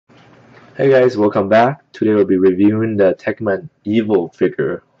Hey guys, welcome back. Today we'll be reviewing the Tekkaman Evil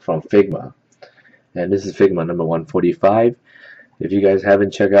figure from Figma. And this is Figma number 145. If you guys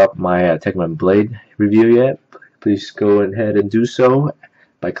haven't checked out my Tekkaman Blade review yet, please go ahead and do so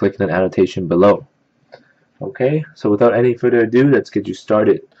by clicking the annotation below. Okay, so without any further ado, let's get you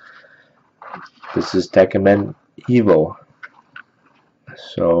started. This is Tekkaman Evil.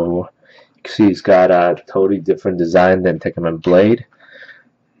 So you can see it's got a totally different design than Tekkaman Blade.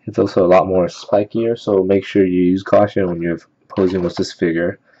 It's also a lot more spikier, so make sure you use caution when you're posing with this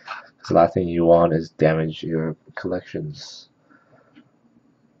figure, because the last thing you want is damage your collections.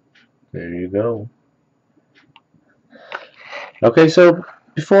 There you go. Okay, so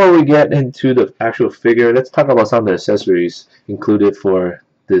before we get into the actual figure, let's talk about some of the accessories included for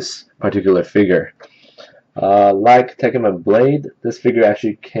this particular figure. Like Tekkaman Blade, this figure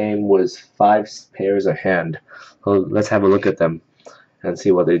actually came with 5 pairs of hand. So let's have a look at them and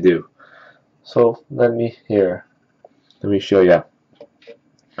see what they do. So let me show you.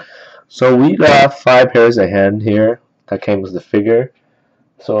 So we got 5 pairs of hand here that came with the figure.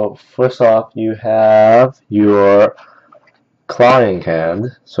 So first off, you have your clawing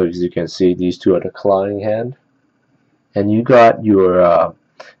hand. So as you can see, these two are the clawing hand, and you got your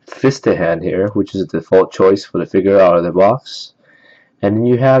fisted hand here, which is the default choice for the figure out of the box. And then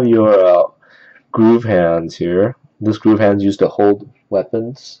you have your groove hands here. This groove hands used to hold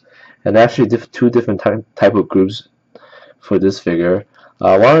weapons, and actually two different type of grooves for this figure.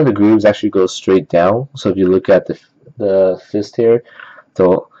 One of the grooves actually goes straight down, so if you look at the fist here,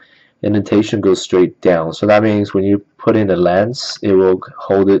 the indentation goes straight down, so that means when you put in a lance, it will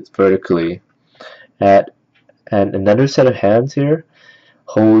hold it vertically. And another set of hands here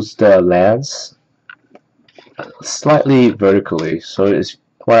holds the lance slightly vertically. So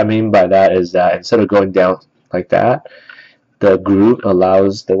what I mean by that is that instead of going down like that, the groove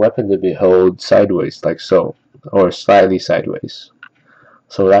allows the weapon to be held sideways, like so, or slightly sideways.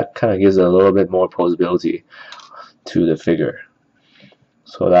 So that kind of gives it a little bit more posability to the figure.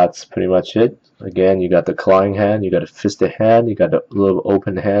 So that's pretty much it. Again, you got the clawing hand, you got a fisted hand, you got a little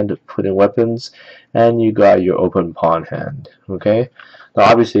open hand to put in weapons, and you got your open pawn hand. Okay. Now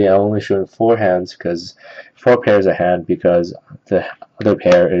obviously I'm only showing 4 hands, because 4 pairs of hand, because the other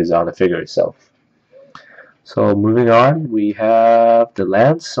pair is on the figure itself. So moving on, we have the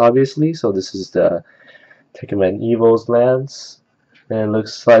lance, obviously. So this is the Tekkaman Evil's lance, and it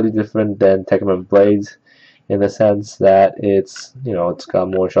looks slightly different than Tekkaman Blades in the sense that it's got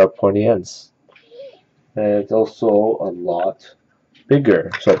more sharp pointy ends, and it's also a lot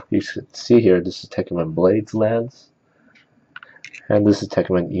bigger. So you should see here, this is Tekkaman Blades lance, and this is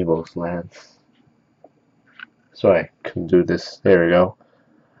Tekkaman Evil's lance. Sorry, I couldn't do this. There we go.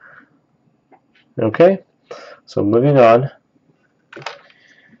 Okay. So moving on,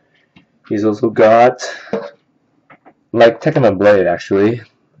 he's also got, like Tekkaman Blade actually,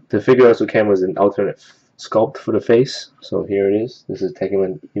 the figure also came with an alternate sculpt for the face. So here it is. This is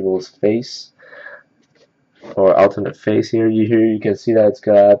Tekkaman Evil's face, or alternate face here. You can see that it's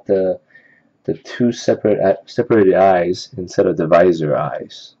got the 2 separated eyes instead of the visor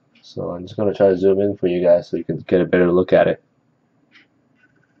eyes. So I'm just going to try to zoom in for you guys so you can get a better look at it.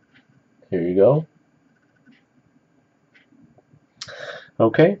 Here you go.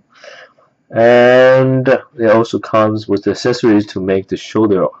 Okay, and it also comes with the accessories to make the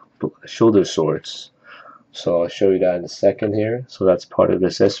shoulder swords. So I'll show you that in a second here. So that's part of the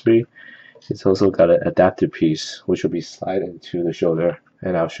accessory. It's also got an adapter piece which will be slide into the shoulder,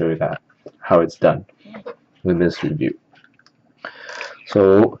 and I'll show you that how it's done in this review.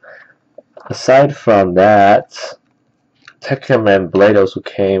 So aside from that, Tekkaman Blade also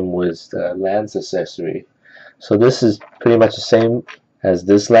came with the lance accessory. So this is pretty much the same as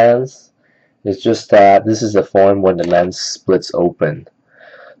this lance. It's just that this is the form when the lance splits open.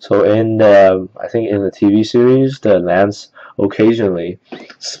 So in I think in the TV series, the lance occasionally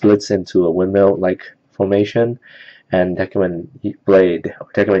splits into a windmill-like formation, and Tekkaman Blade or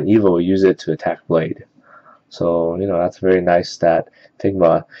Tekkaman Evil use it to attack Blade. So that's very nice that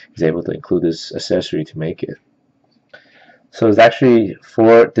Figma is able to include this accessory to make it. So it's actually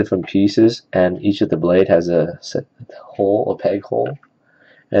 4 different pieces, and each of the blade has a peg hole,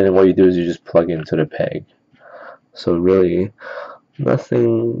 and then what you do is you just plug into the peg. So really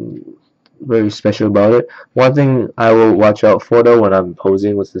nothing very special about it. One thing I will watch out for though when I'm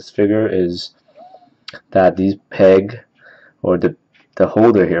posing with this figure is that these peg, or the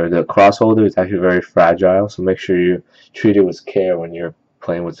holder here, the cross holder, is actually very fragile, so make sure you treat it with care when you're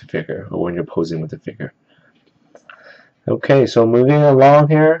playing with the figure or when you're posing with the figure. Okay, so moving along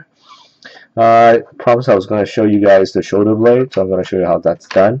here, I promised I was going to show you guys the shoulder blade, so I'm going to show you how that's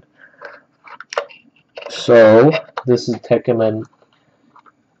done. So this is Tekkaman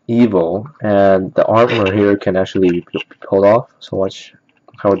Evil, and the armor here can actually be pulled off. So watch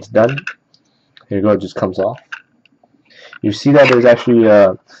how it's done. Here you go, it just comes off. You see that there's actually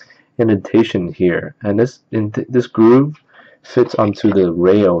a indentation here, and this groove fits onto the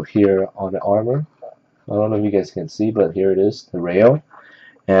rail here on the armor. I don't know if you guys can see, but here it is, the rail.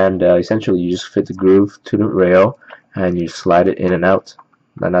 And essentially you just fit the groove to the rail and you slide it in and out,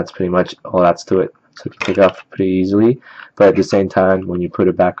 and that's pretty much all that's to it. So it can take off pretty easily, but at the same time when you put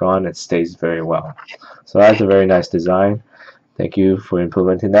it back on, it stays very well. So that's a very nice design. Thank you for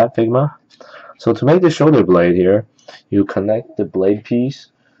implementing that, Figma. So to make the shoulder blade here, you connect the blade piece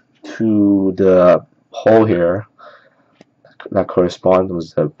to the hole here that corresponds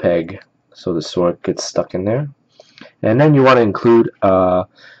with the peg, so the sword gets stuck in there. And then you want to include a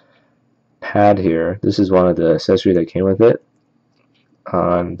pad here. This is one of the accessories that came with it,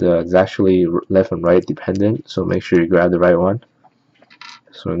 and it's actually left and right dependent, so make sure you grab the right one.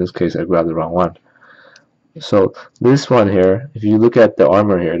 So in this case I grabbed the wrong one. So this one here, if you look at the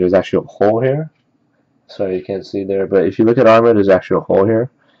armor here, there's actually a hole here. Sorry you can't see there, but if you look at armor, there's actually a hole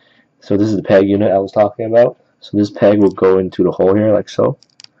here. So this is the peg unit I was talking about. So this peg will go into the hole here like so,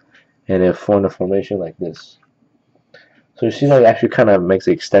 and it'll form a formation like this. So you see that it actually kind of makes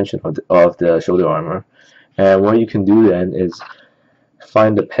an extension of the shoulder armor. And what you can do then is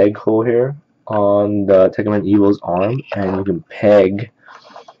find the peg hole here on the Tekkaman Evil's arm, and you can peg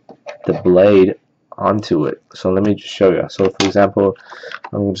the blade onto it. So let me just show you. So for example,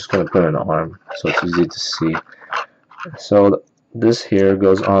 I'm just going to put an arm so it's easy to see. So this here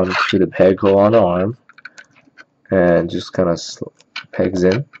goes on to the peg hole on the arm and just kind of pegs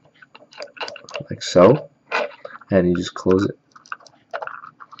in like so, and you just close it,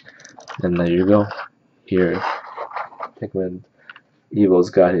 and there you go. Here Tekkaman Evil's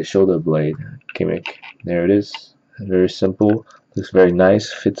got his shoulder blade gimmick. There it is. Very simple, looks very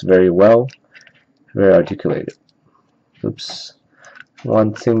nice, fits very well, very articulated. Oops.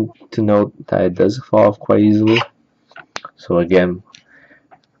 One thing to note, that it does fall off quite easily. So again,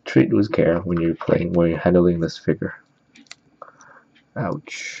 treat with care when you're handling this figure.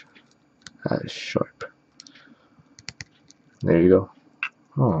 Ouch. That is sharp. There you go.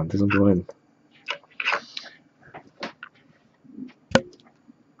 Oh, it doesn't go in.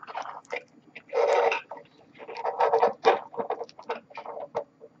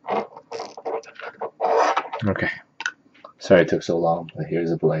 Okay. Sorry it took so long, but here's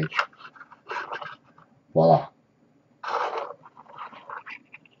the blade. Voila.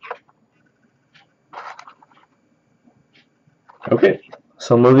 Okay,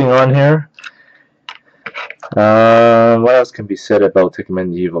 so moving on here. What else can be said about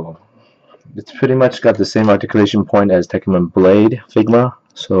Tekkaman Evil? It's pretty much got the same articulation point as Tekkaman Blade Figma.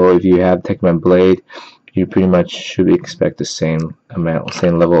 So if you have Tekkaman Blade, you pretty much should expect the same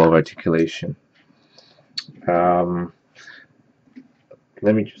level of articulation.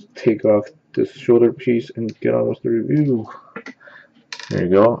 Let me just take off this shoulder piece and get on with the review. There you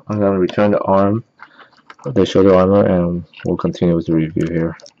go. I'm going to return the arm, the shoulder armor, and we'll continue with the review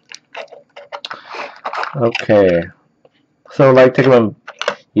here. Okay, so like Tekkaman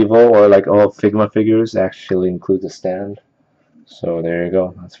Evil, or like all Figma figures, actually include the stand. So there you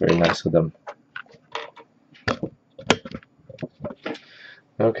go. That's very nice of them.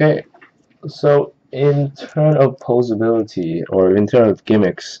 Okay, so in terms of posability, or in terms of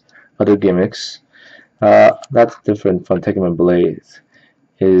gimmicks, other gimmicks, that's different from Tekkaman Blade,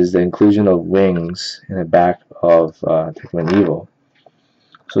 is the inclusion of wings in the back of Tekkaman Evil.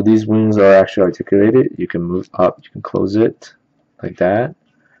 So these wings are actually articulated. You can move up, you can close it like that,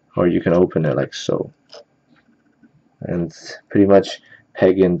 or you can open it like so, and pretty much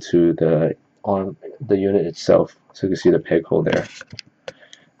peg into the unit itself. So you can see the peg hole there.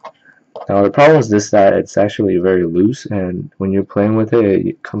 Now the problem is that it's actually very loose, and when you're playing with it,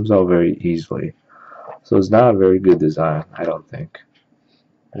 it comes out very easily. So it's not a very good design, I don't think.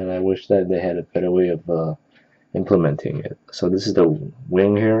 And I wish that they had a better way of implementing it. So this is the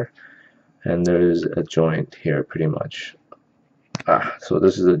wing here, and there's a joint here pretty much. So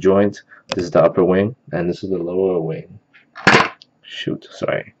this is the joint, this is the upper wing, and this is the lower wing. Shoot,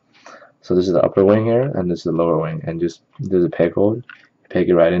 sorry. So this is the upper wing here, and this is the lower wing, and just there's a peg hole. You peg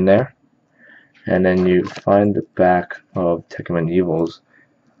it right in there, and then you find the back of Tekkaman Evil's,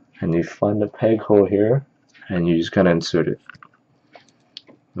 and you find the peg hole here, and you just kind of insert it,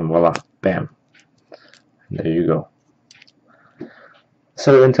 and voila, bam. There you go.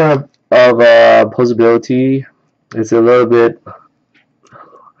 So in terms of posability, it's a little bit,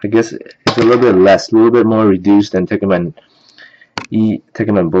 I guess it's a little bit less, a little bit more reduced than Tekkaman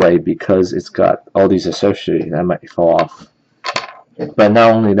Tekkaman blade because it's got all these accessories that might fall off. But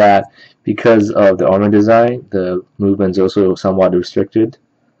not only that, because of the armor design, the movement's also somewhat restricted.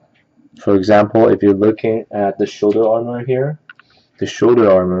 For example, if you're looking at the shoulder armor here, the shoulder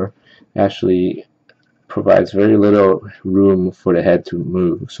armor actually provides very little room for the head to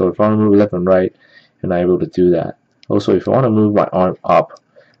move. So if I want to move left and right, I'm not able to do that. Also, if I want to move my arm up,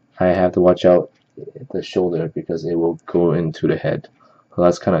 I have to watch out the shoulder because it will go into the head. So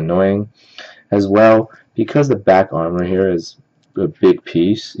that's kind of annoying. As well, because the back armor here is a big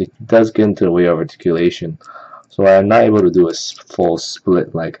piece, it does get into the way of articulation. So I'm not able to do a full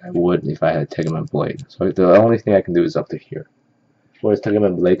split like I would if I had Tekkaman blade. So the only thing I can do is up to here. Whereas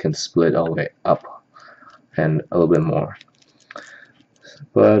Tekkaman blade can split all the way up and a little bit more.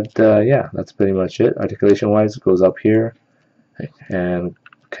 But yeah, that's pretty much it. Articulation wise, it goes up here and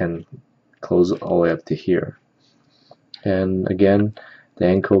can close all the way up to here. And again, the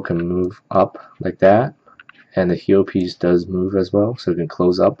ankle can move up like that, and the heel piece does move as well, so it can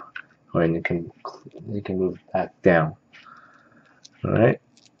close up, or you can move back down. All right.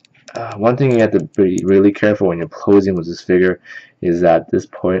 One thing you have to be really careful when you're posing with this figure is that this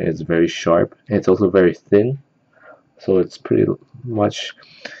point is very sharp. It's also very thin, so it's pretty much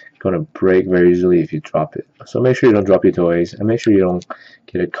going to break very easily if you drop it. So make sure you don't drop your toys, and make sure you don't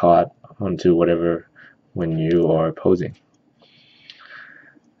get it caught onto whatever when you are posing.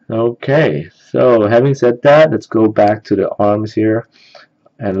 Okay, so having said that, let's go back to the arms here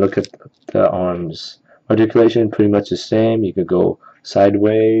and look at the arms. Articulation pretty much the same. You could go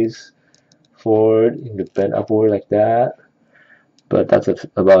sideways, forward, you can bend upward like that, but that's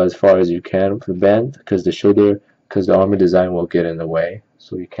about as far as you can for bend because the armor design will get in the way,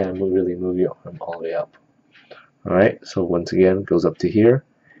 so you can't really move your arm all the way up. Alright, so once again, it goes up to here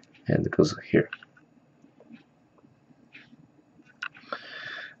and it goes here.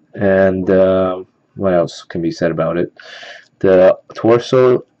 And what else can be said about it? The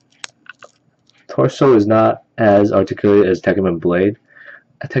torso is not as articulated as Tekkaman blade.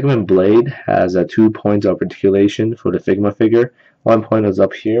 A Tekkaman blade has 2 points of articulation for the figma figure. One point is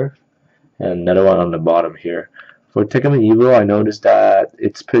up here and another one on the bottom here. For Tekkaman Evil, I noticed that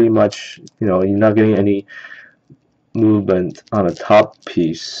it's pretty much, you're not getting any movement on the top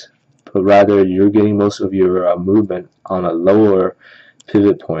piece, but rather you're getting most of your movement on a lower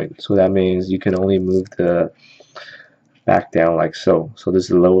pivot point. So that means you can only move the back down like so. So this is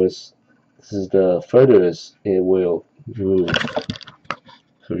the lowest, this is the furthest it will move.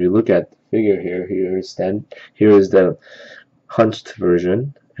 So if you look at the figure here, here is the hunched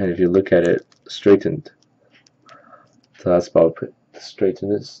version, and if you look at it straightened, so that's about the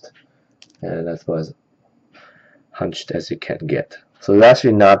straightenest, and that's about as hunched as it can get. So there's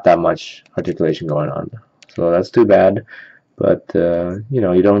actually not that much articulation going on. So that's too bad, but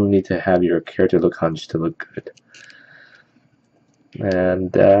you don't need to have your character look hunched to look good.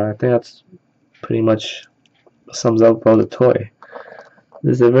 And I think that's pretty much sums up all the toy.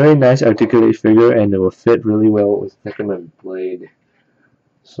 This is a very nice articulated figure, and it will fit really well with Tekkaman blade.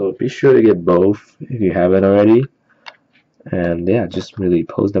 So be sure to get both if you haven't already. And yeah, just really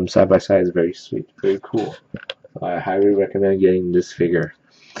pose them side by side. It's very sweet, very cool. I highly recommend getting this figure.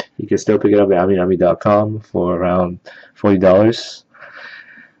 You can still pick it up at AmiNami.com for around $40.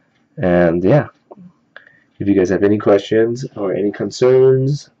 And yeah, if you guys have any questions or any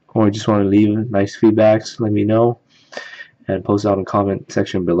concerns, or just want to leave nice feedbacks, let me know and post out in the comment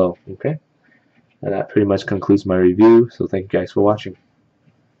section below. Okay, and that pretty much concludes my review. So thank you guys for watching.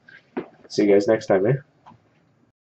 See you guys next time, eh?